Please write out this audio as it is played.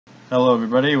Hello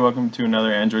everybody, welcome to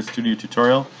another Android Studio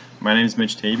tutorial. My name is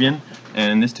Mitch Tabian,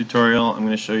 and in this tutorial I'm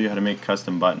going to show you how to make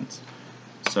custom buttons.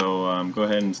 So go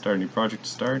ahead and start a new project to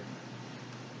start.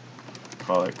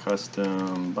 Call it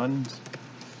Custom Buttons.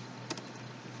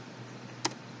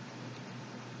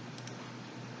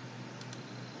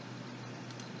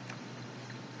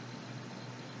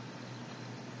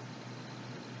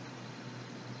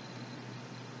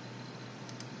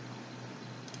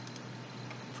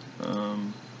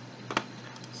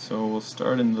 So we'll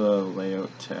start in the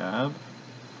Layout tab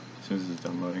as soon as it's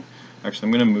done loading. Actually,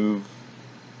 I'm going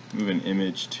to move an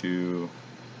image to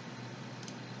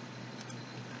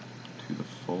the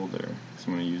folder because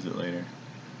I'm going to use it later.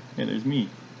 Hey, there's me.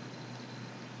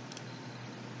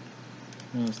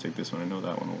 Let's take this one. I know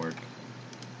that one will work.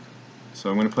 So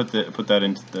I'm going to put that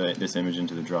into this image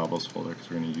into the drawables folder because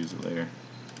we're going to use it later.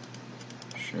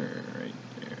 Sure, right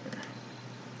there.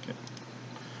 Okay.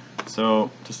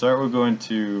 So to start, we'll go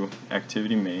into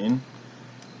Activity Main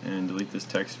and delete this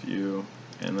text view,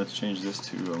 and let's change this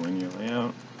to a linear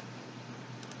layout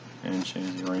and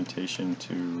change the orientation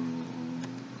to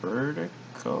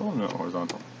vertical, no,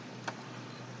 horizontal.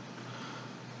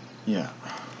 Yeah.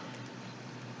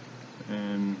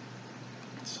 And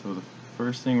so the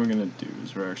first thing we're going to do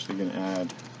is we're actually going to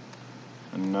add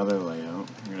another layout.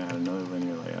 We're going to add another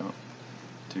linear layout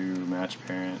to match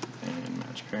parent and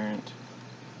match parent.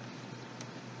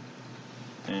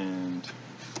 And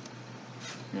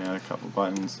I'm going to add a couple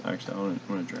buttons. Actually, I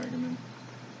want to drag them in.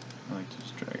 I like to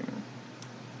just drag them in.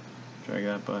 Drag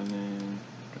that button in,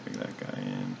 drag that guy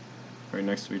in, right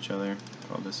next to each other.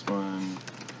 Call this one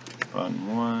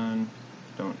button 1.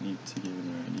 Don't need to give it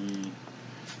an ID.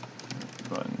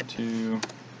 Button 2.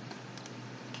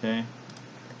 Okay.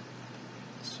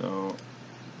 So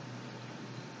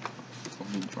we'll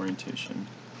need orientation.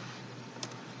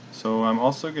 So I'm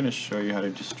also going to show you how to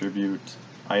distribute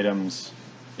items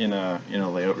in a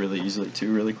layout really easily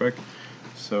too, really quick.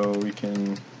 So we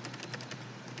can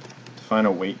define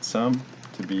a weight sum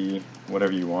to be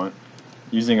whatever you want.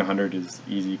 Using 100 is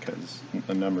easy because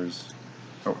the numbers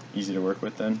are easy to work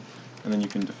with then. And then you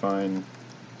can define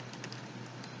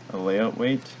a layout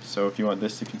weight. So if you want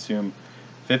this to consume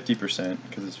 50%,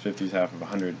 because it's 50 is half of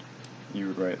 100, you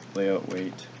would write layout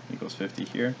weight equals 50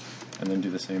 here, and then do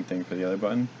the same thing for the other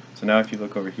button. So now if you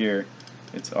look over here,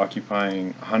 it's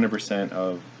occupying 100%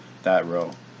 of that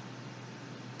row.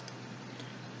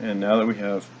 And now that we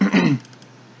have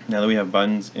now that we have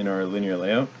buttons in our linear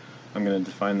layout, I'm going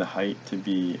to define the height to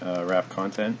be wrap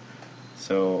content.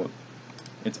 So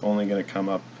it's only going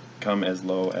to come as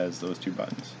low as those two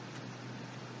buttons.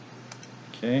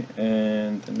 Okay,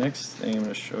 and the next thing I'm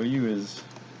going to show you is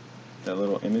that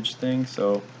little image thing.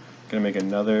 So I'm going to make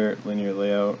another linear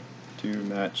layout to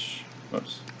match,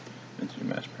 into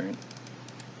match parent,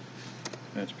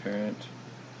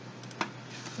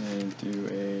 and do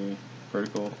a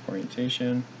vertical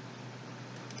orientation.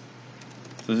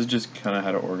 So this is just kind of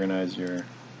how to organize your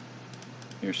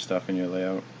stuff in your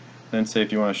layout. Then say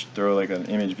if you want to throw like an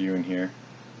image view in here.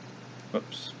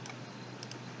 Whoops.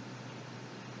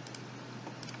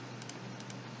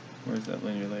 Where's that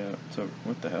linear layout? So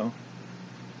what the hell?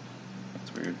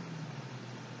 That's weird.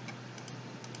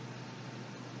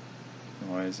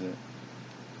 Why is it?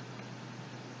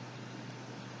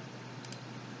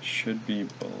 Should be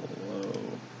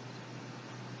below.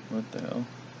 What the hell?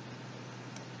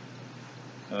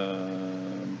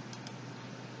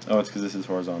 Oh, it's because this is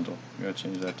horizontal. We gotta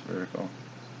change that to vertical.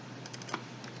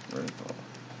 Vertical.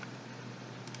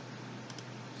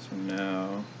 So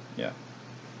now, yeah.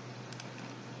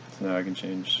 So now I can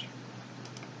change.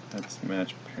 That's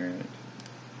match parent.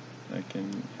 I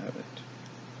can have it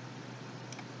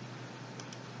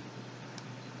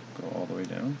go all the way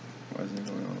down. Why isn't it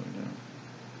going all the way down?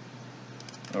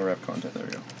 Oh, wrap content. There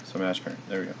we go. So match parent.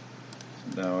 There we go.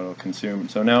 So now it'll consume.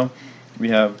 So now we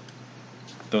have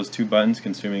those two buttons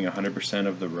consuming 100%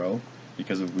 of the row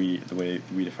because of the way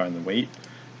we define the weight.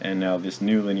 And now this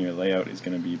new linear layout is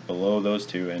going to be below those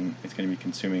two, and it's going to be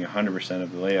consuming 100%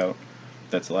 of the layout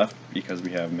that's left because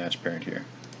we have match parent here.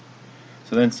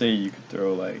 So then say you could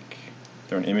throw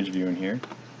an image view in here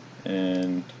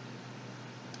and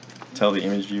tell the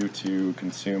image view to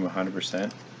consume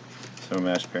 100%, so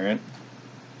match parent,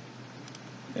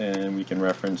 and we can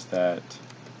reference that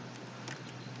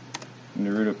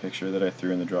Naruto picture that I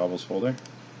threw in the drawables folder.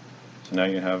 So now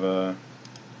you have a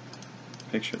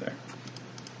picture there.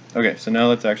 Okay, so now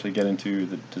let's actually get into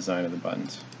the design of the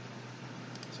buttons.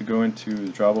 So go into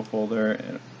the drawable folder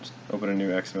and just open a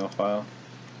new XML file.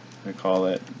 We call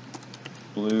it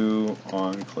blue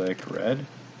on click red.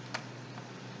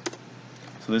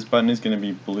 So this button is going to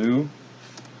be blue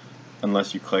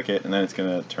unless you click it, and then it's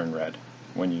going to turn red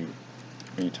when you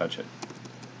touch it.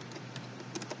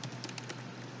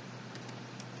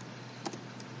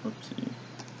 Whoopsie.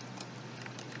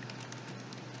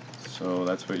 So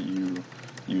that's what you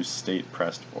use state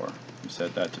pressed for. You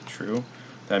set that to true.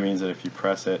 That means that if you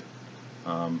press it,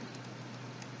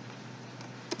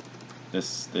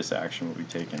 this action will be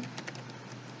taken,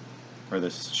 or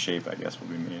this shape, I guess, will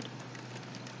be made.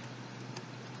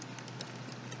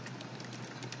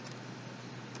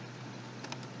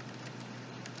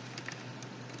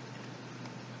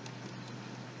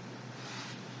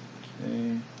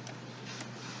 Okay.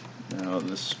 Now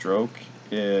the stroke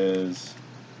is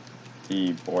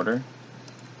the border.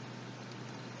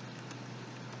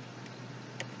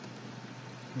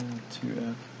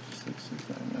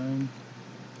 2F6699.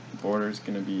 The border is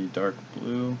going to be dark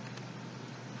blue,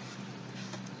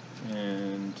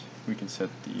 and we can set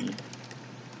the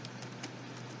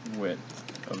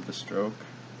width of the stroke.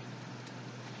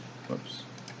 Whoops.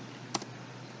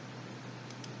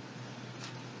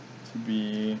 To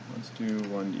be, let's do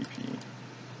 1 dp.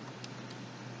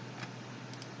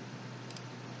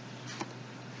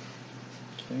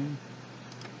 Okay.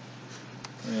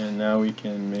 And now we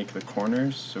can make the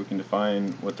corners, so we can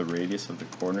define what the radius of the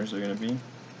corners are going to be.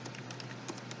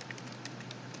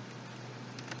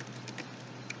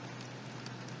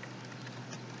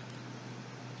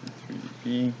 3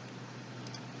 dp,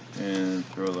 and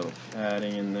throw a little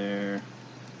padding in there.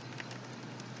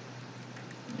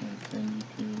 And 10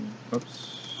 dp.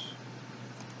 Oops.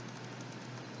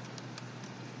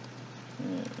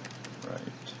 And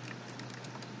right.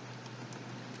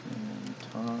 And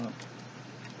top.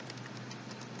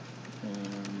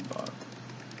 And bottom.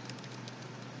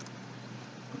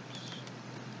 Oops.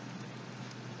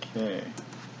 Okay.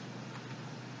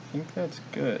 I think that's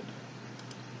good.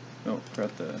 No,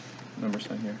 forgot the number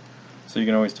sign here. So you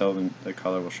can always tell the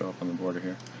color will show up on the border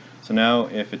here. So now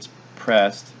if it's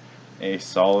pressed, a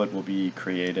solid will be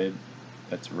created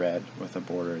that's red with a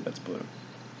border that's blue.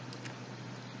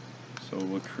 So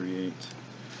we'll create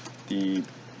the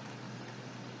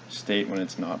state when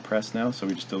it's not pressed now. So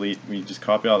we just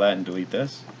copy all that and delete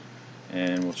this,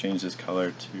 and we'll change this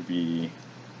color to be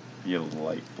a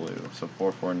light blue. So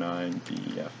 449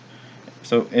 BF.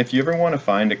 So if you ever want to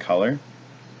find a color,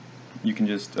 you can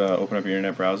just open up your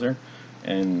internet browser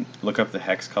and look up the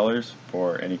hex colors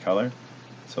for any color.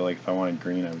 So like if I wanted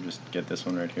green, I would just get this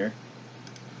one right here,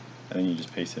 and then you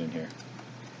just paste it in here.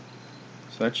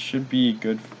 So that should be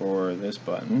good for this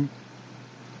button.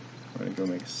 I'm going to go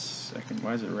make a second.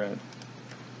 Why is it red?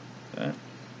 That.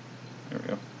 There we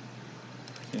go.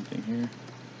 Same thing here.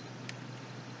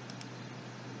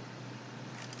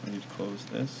 I need to close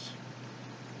this.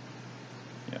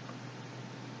 Yeah.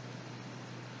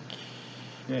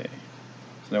 Okay.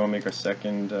 So now we'll make our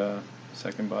second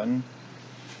button.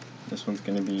 This one's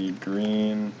going to be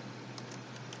green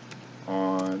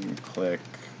on click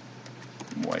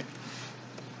white.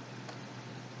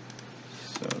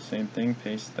 So same thing,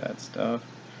 paste that stuff.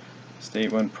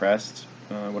 State when pressed.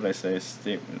 What did I say?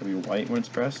 State it'll be white when it's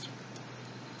pressed.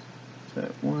 So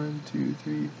 1, 2,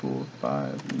 3, 4,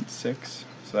 5, and 6.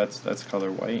 So that's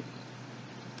color white.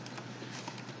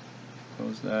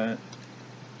 Close that.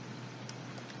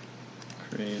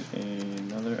 Create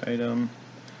another item.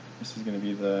 This is going to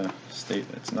be the state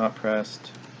that's not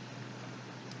pressed.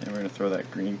 And we're going to throw that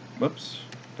green. Whoops,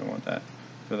 don't want that.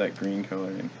 Throw that green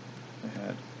color in I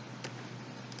had.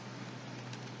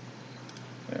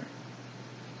 There.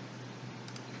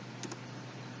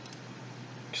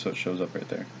 So it shows up right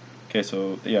there. Okay,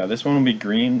 so yeah, this one will be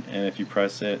green, and if you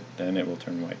press it, then it will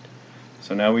turn white.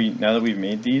 So now that we've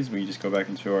made these, we just go back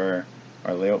into our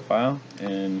layout file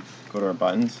and go to our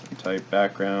buttons and type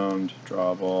background,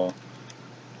 drawable.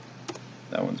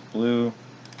 That one's blue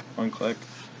on click,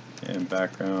 and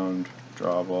background,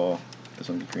 drawable. This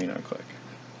one's green on click.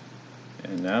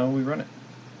 And now we run it.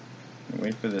 And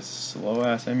wait for this slow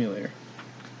ass emulator.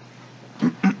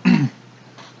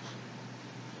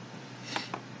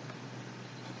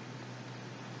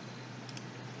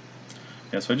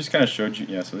 Yeah, so I just kind of showed you,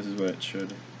 yeah, so this is what it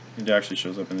should. It actually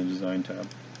shows up in the design tab,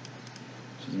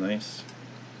 which is nice.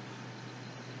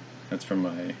 That's from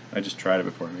I just tried it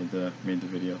before I made the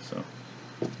video, so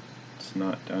it's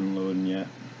not done loading yet.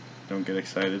 Don't get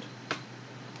excited.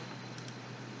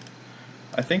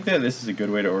 I think that this is a good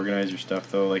way to organize your stuff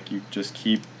though, like you just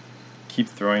keep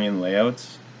throwing in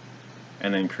layouts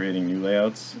and then creating new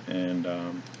layouts and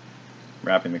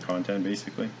wrapping the content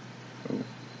basically. Oh,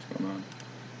 what's going on?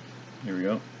 Here we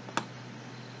go.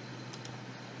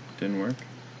 Didn't work.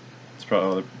 It's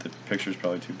probably the picture's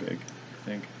probably too big, I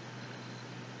think.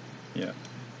 Yeah,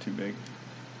 too big.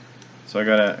 So I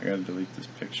gotta delete this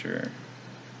picture.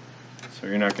 So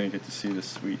you're not gonna get to see this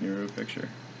sweet Naru picture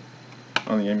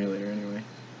on the emulator anyway.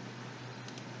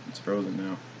 It's frozen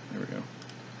now. There we go.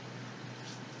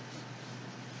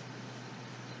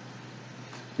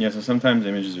 Yeah, so sometimes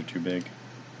images are too big.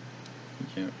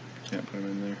 You can't put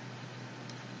them in there.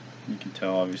 You can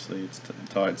tell obviously it's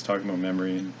talking about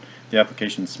memory, and the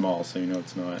application's small, so you know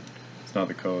it's not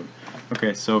the code.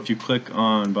 Okay, so if you click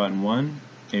on button 1,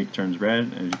 it turns red,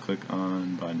 and if you click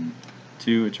on button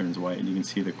 2, it turns white, and you can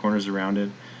see the corners around it,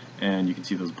 and you can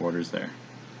see those borders there.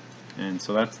 And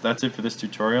so that's it for this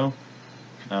tutorial.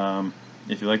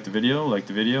 If you like the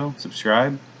video,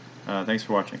 subscribe. Thanks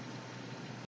for watching.